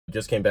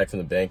Just came back from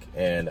the bank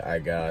and I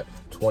got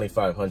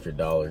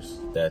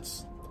 $2,500.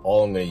 That's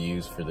all I'm gonna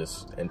use for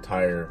this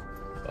entire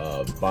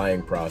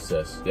buying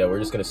process. Yeah, we're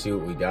just gonna see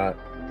what we got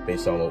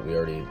based on what we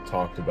already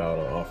talked about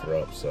on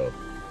OfferUp. So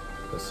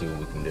let's see what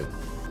we can do.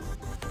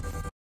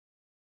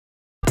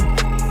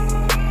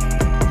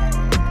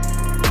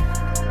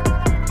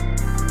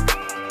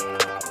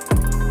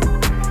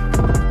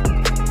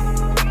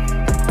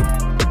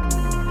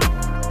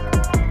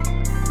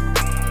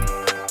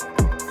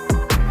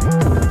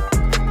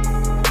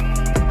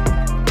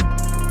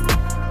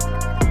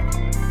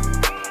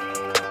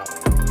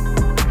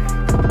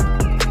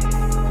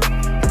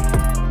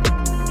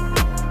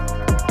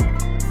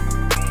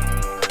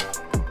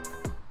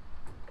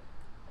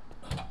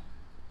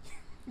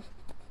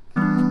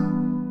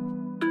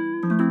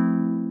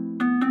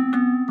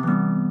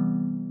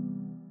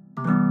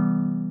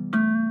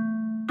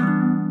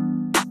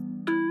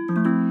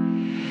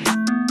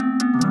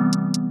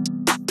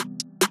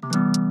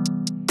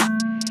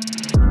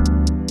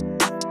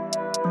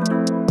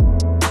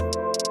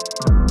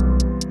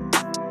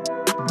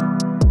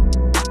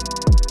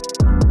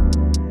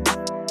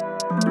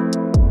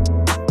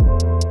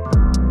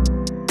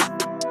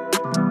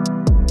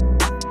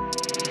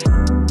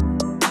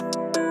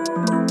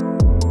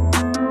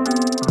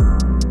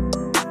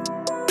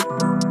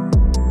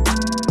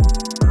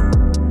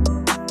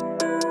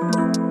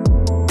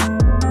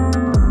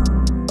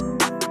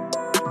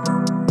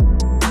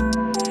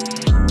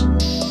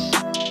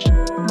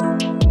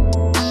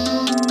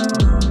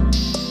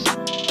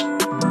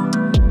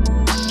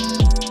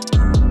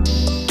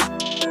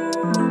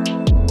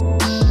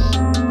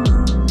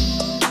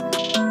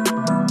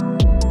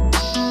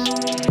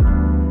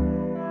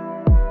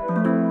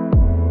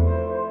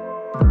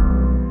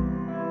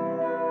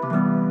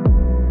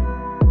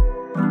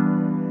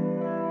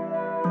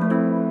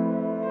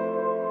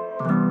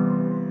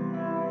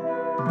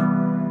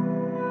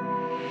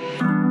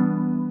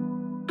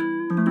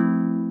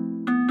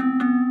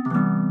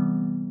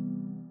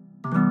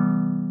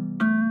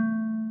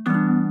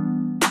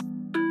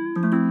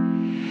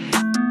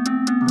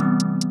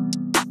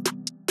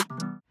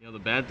 The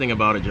bad thing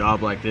about a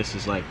job like this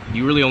is like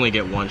you really only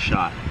get one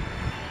shot,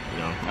 you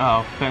know.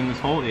 Oh, fan this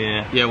hole,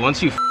 yeah. Yeah,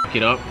 once you f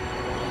it up,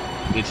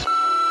 it's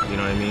you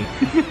know what I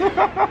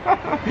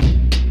mean.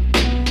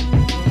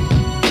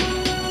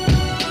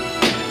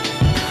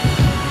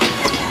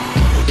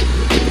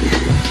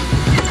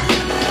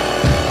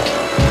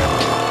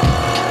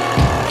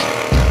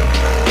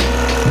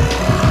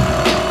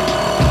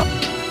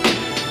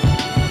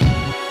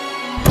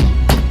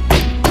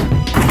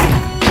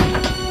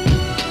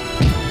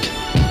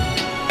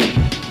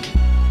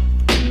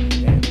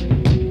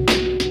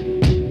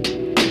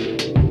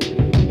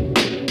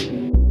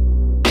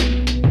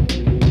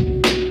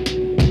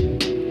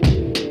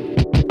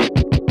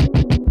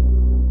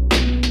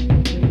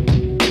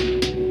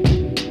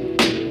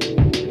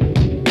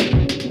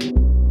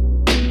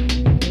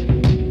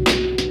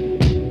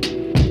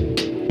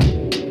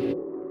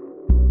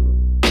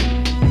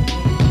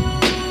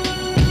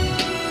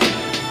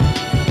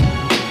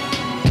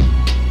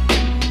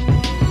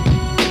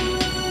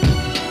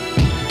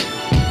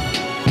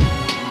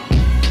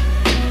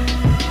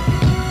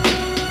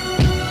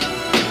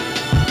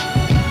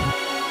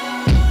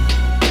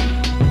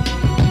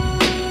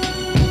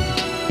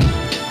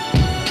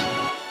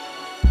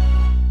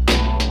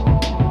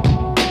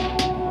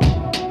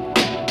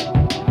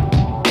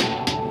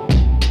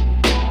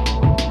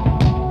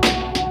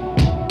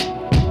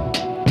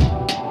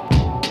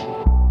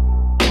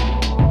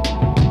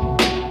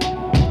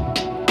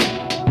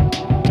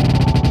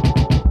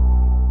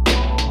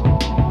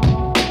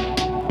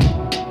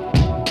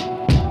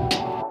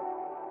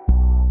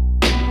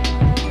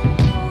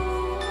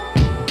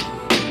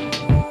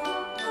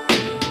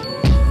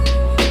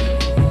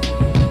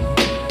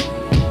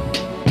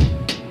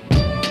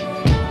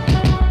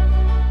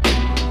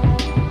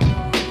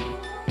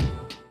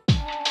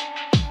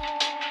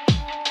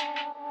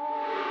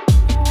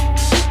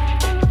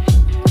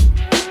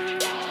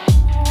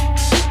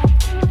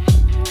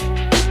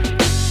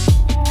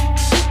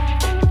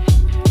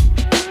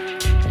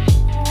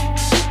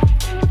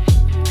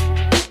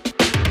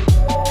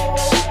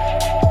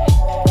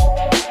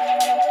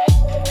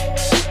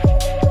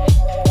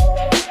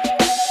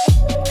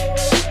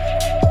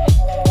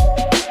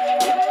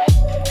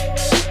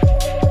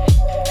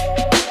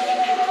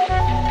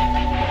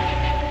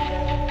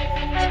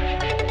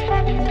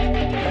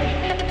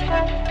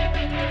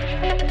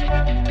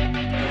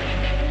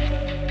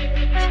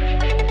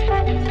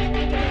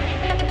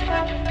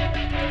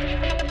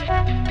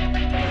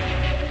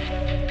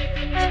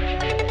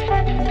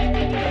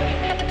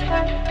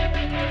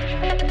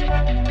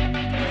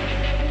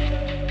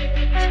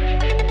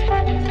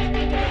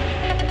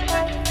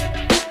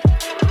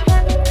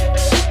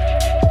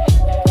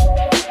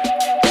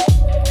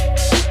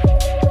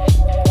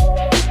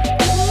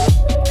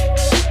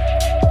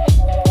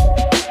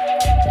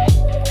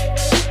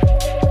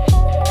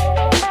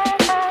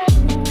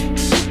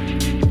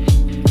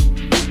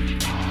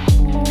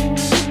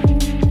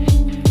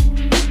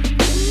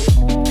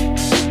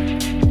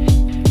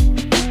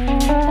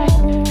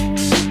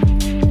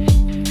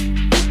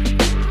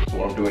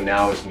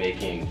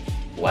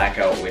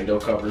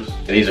 window covers.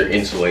 And these are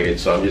insulated,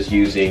 so I'm just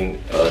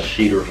using a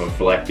sheet of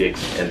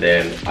Reflectix, and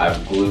then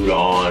I've glued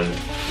on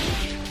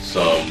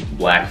some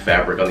black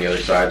fabric on the other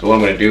side. So what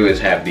I'm gonna do is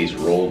have these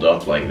rolled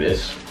up like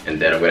this, and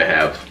then I'm gonna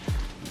have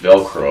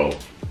Velcro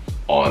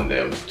on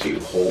them to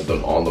hold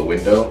them on the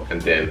window,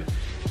 and then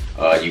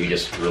you can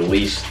just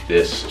release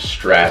this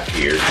strap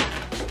here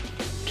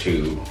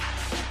to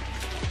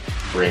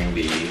bring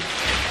the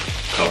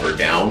cover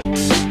down.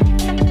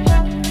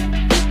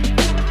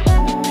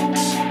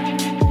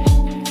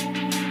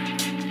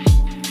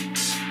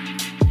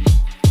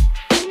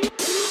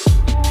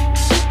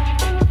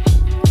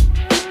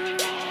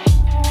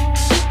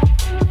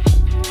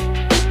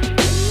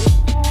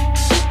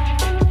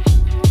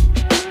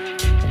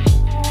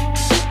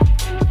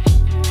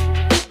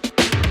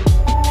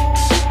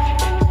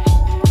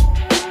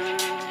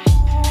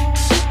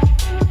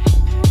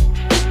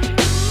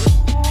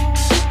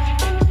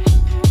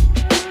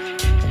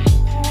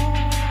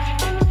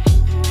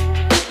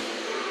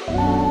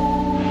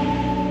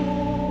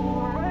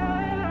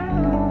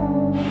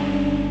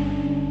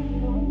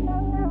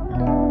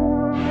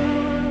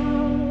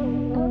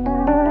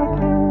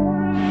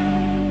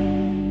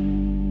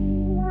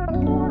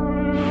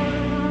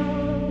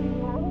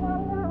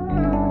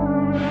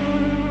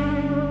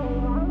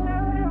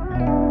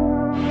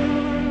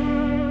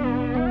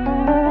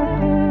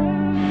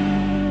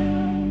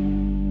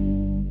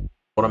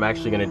 What I'm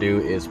actually gonna do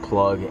is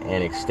plug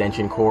an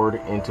extension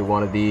cord into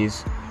one of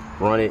these,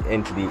 run it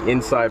into the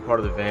inside part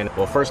of the van.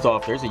 Well, first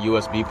off, there's a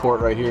USB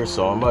port right here,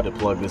 so I'm about to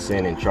plug this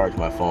in and charge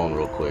my phone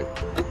real quick.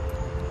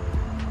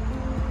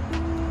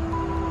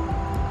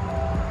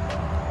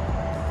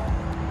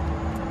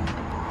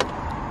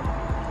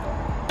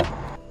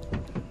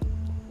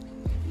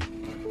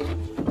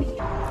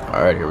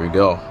 All right, here we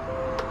go.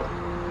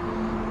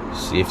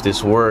 See if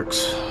this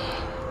works.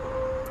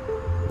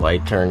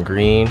 Light turned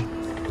green.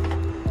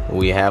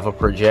 We have a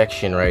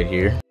projection right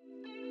here.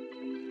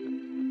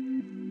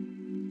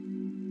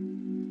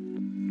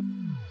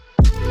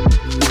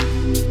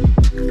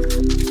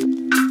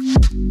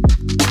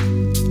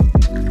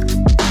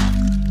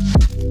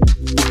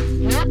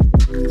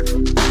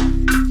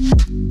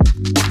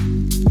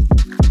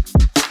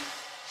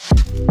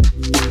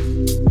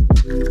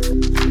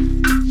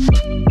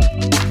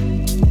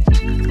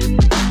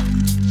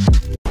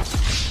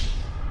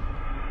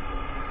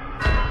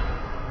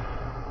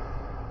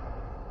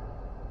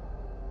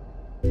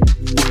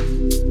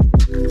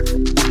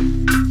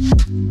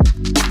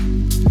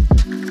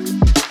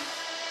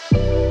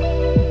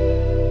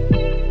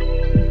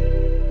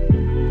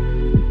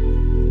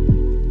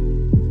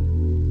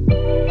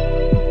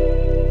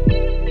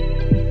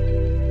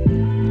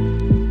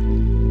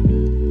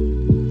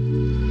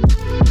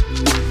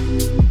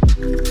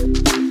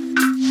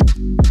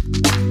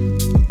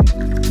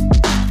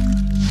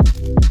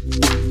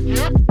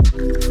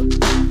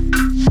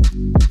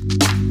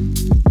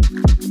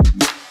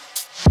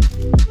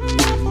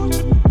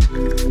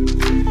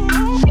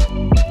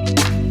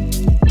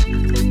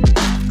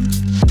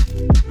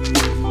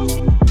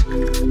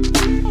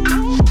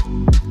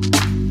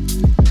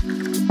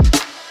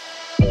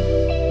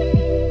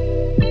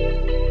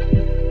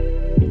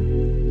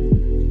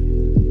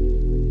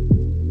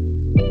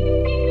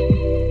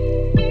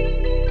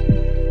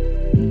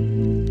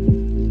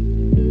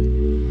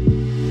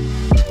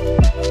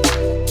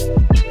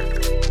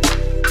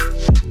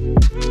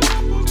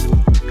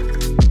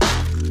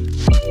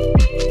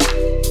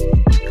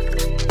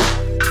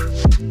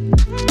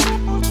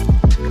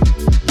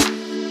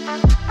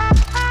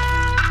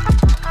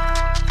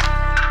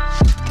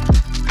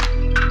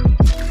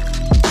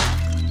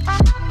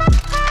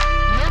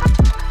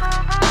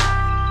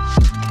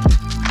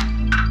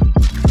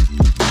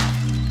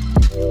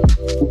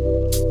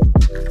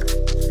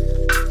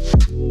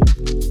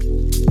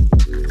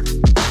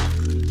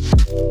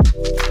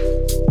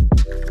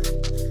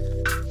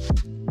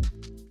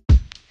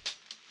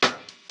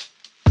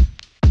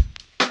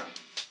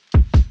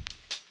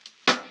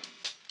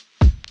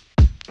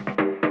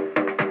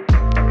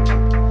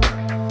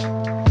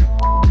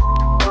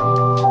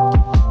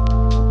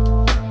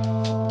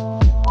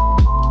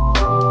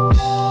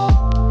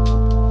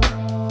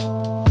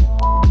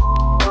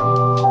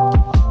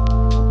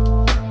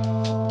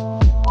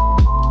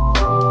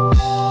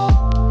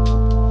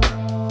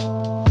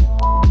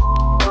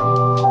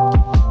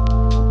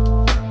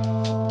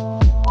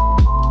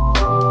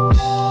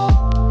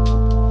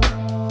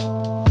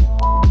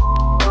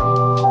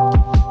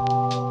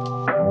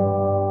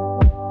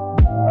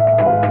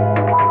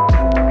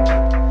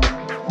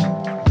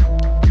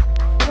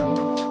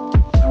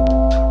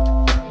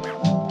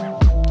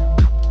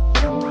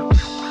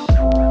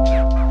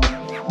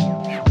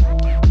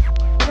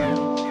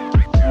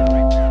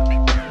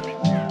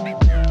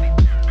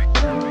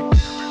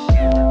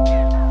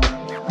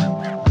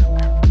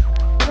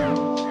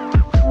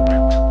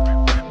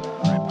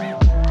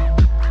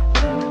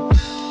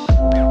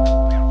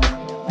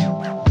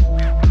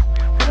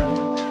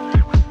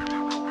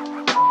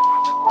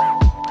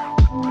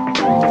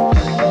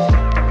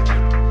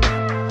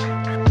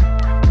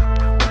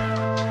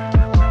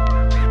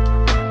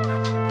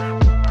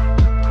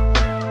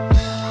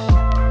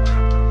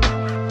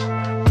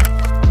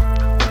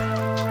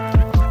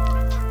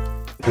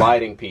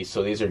 sliding piece.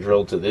 So these are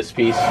drilled to this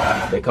piece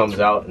that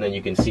comes out, and then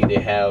you can see they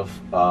have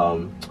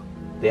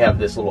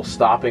this little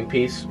stopping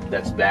piece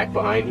that's back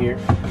behind here,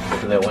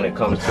 so that when it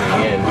comes to the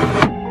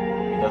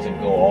end, it doesn't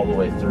go all the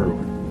way through.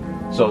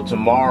 So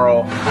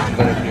tomorrow I'm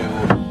going to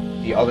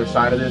do the other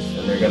side of this,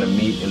 and they're going to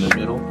meet in the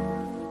middle.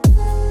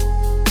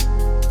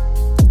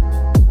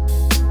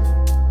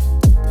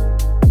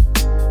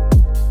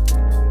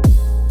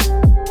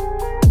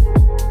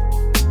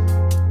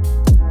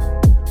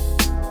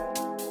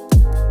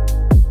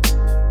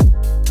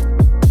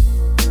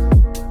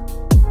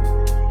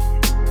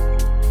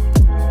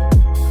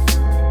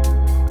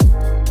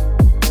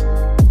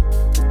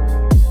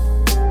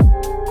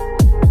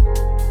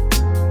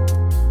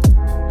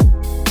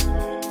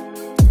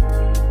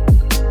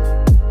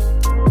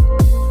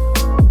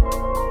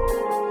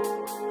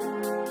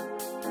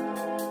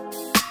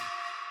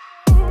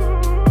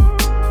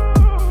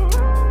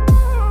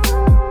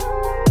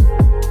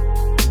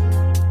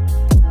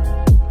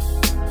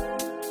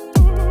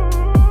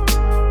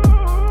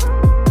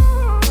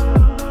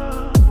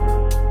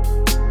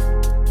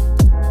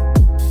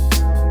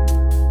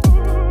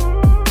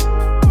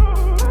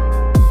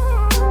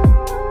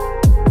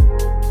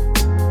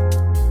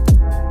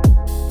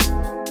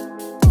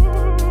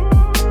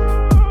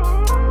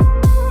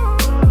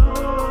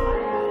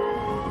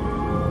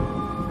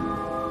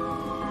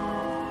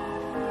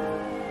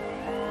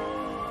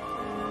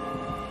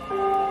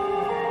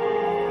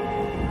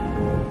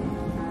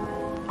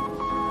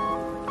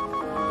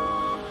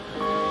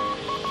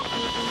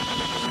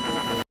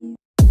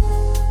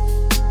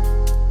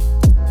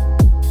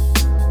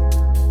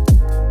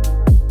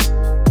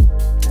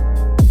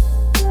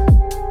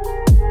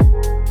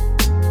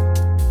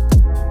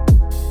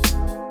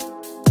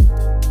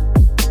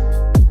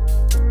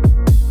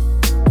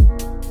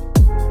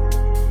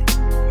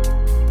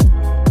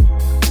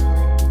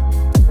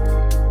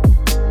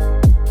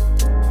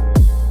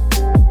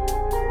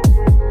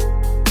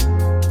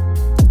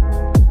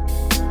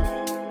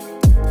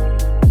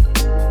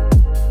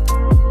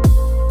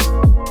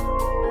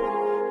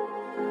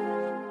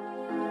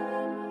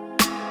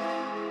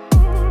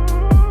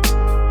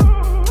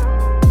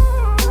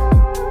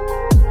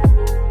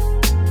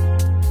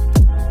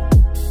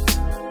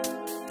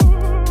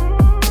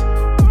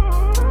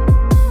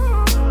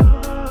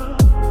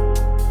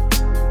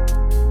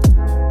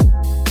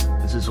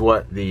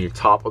 What the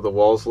top of the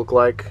walls look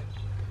like,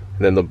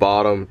 and then the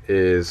bottom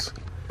is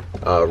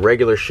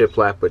regular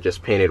shiplap but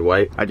just painted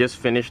white. I just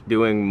finished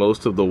doing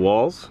most of the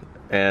walls,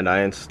 and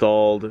I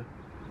installed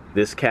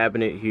this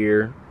cabinet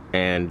here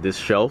and this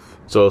shelf.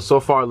 So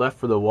far left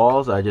for the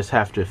walls, I just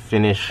have to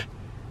finish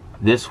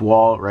this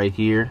wall right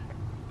here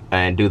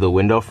and do the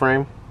window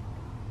frame.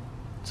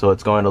 So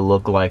it's going to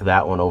look like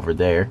that one over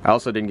there. I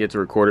also didn't get to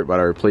record it, but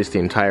I replaced the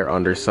entire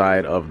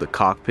underside of the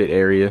cockpit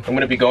area. I'm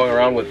going to be going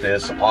around with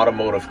this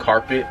automotive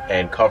carpet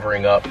and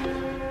covering up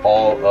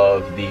all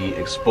of the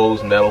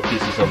exposed metal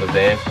pieces on the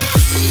van.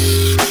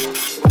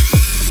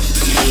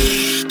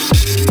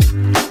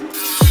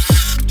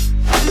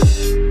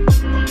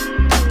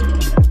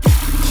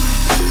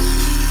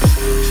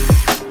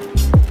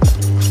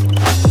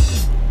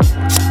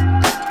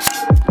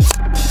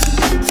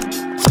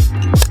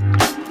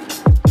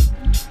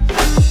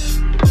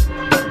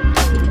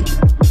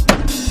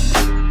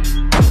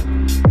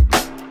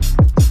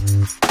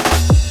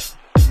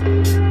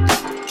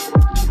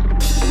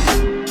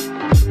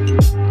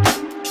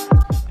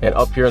 And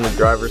up here in the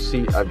driver's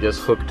seat, I've just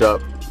hooked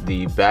up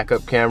the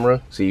backup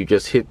camera. So you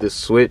just hit this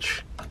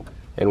switch,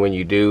 and when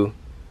you do,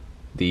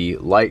 the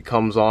light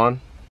comes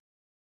on.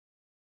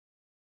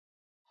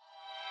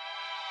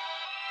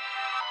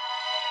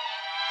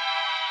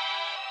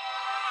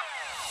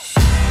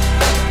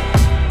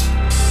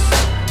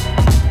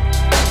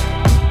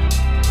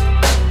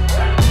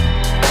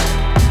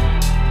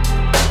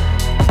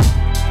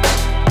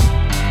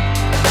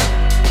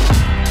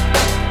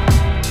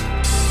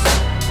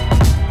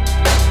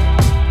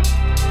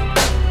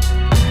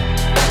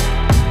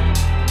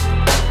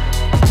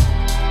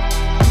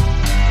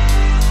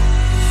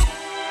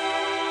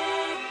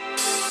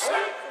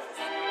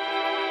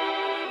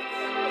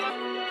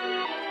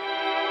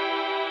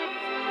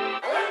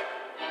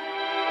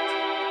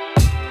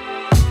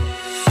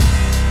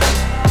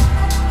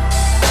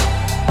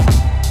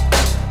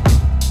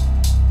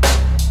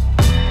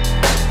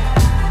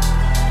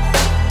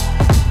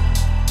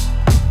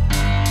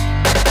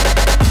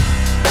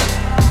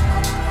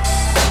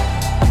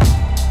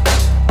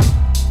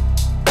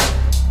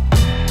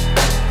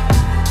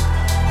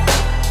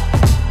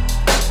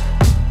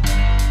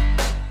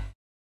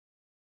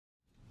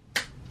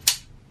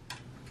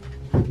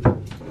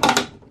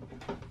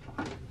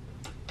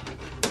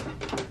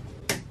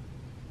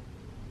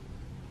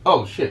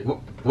 Oh shit,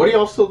 what are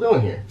y'all still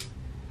doing here?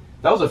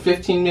 That was a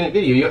 15-minute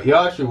video.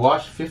 Y'all actually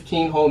watched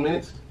 15 whole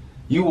minutes?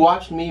 You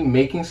watched me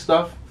making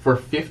stuff for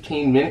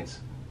 15 minutes?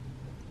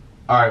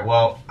 Alright,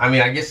 well, I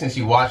mean, I guess since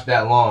you watched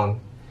that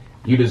long,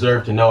 you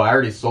deserve to know I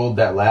already sold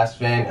that last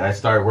fan and I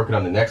started working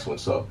on the next one,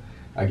 so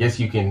I guess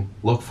you can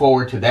look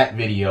forward to that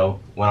video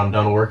when I'm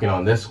done working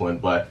on this one.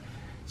 But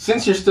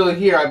since you're still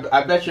here,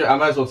 I bet you I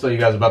might as well tell you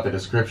guys about the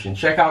description.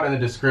 Check out in the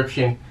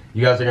description,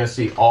 you guys are going to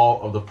see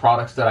all of the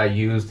products that I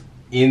used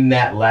in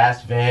that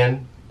last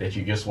van that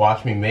you just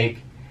watched me make.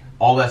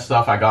 All that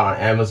stuff I got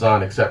on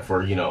Amazon, except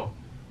for, you know,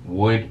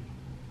 wood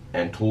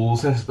and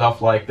tools and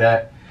stuff like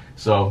that.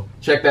 So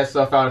check that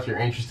stuff out if you're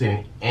interested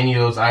in any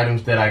of those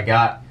items that I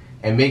got.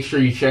 And make sure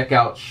you check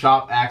out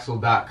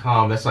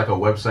shopaxle.com. That's like a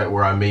website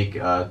where I make,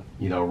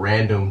 you know,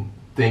 random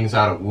things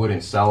out of wood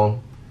and sell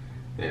them.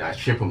 And I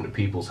ship them to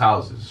people's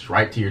houses,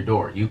 right to your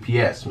door.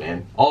 UPS,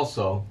 man.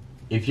 Also,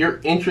 if you're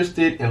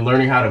interested in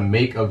learning how to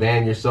make a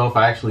van yourself,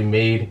 I actually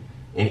made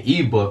an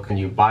ebook, and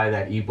you buy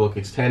that ebook.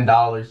 It's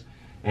 $10,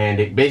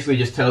 and it basically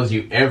just tells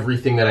you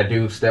everything that I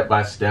do step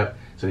by step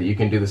so that you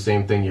can do the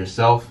same thing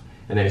yourself.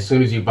 And then as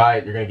soon as you buy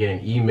it, you're going to get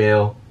an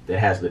email that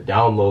has the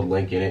download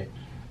link in it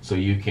so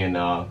you can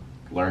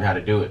learn how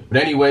to do it.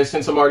 But anyway,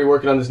 since I'm already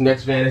working on this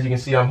next van, as you can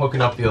see, I'm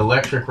hooking up the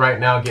electric right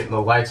now, getting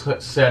the lights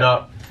set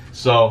up.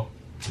 So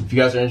if you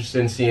guys are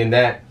interested in seeing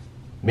that,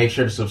 make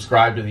sure to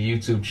subscribe to the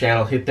YouTube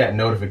channel, hit that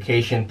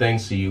notification thing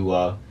so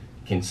you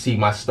can see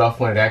my stuff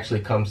when it actually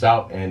comes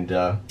out, and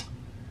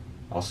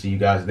I'll see you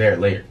guys there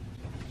later.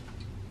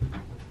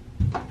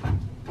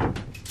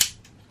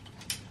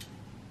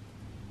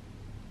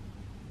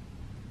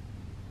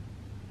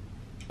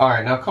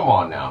 Alright, now come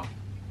on now.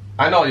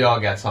 I know y'all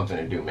got something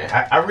to do, man.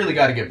 I really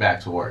got to get back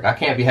to work. I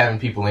can't be having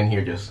people in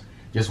here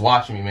just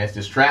watching me, man. It's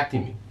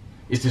distracting me.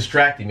 It's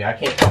distracting me. I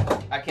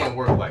can't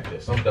work like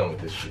this. I'm done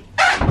with this shit.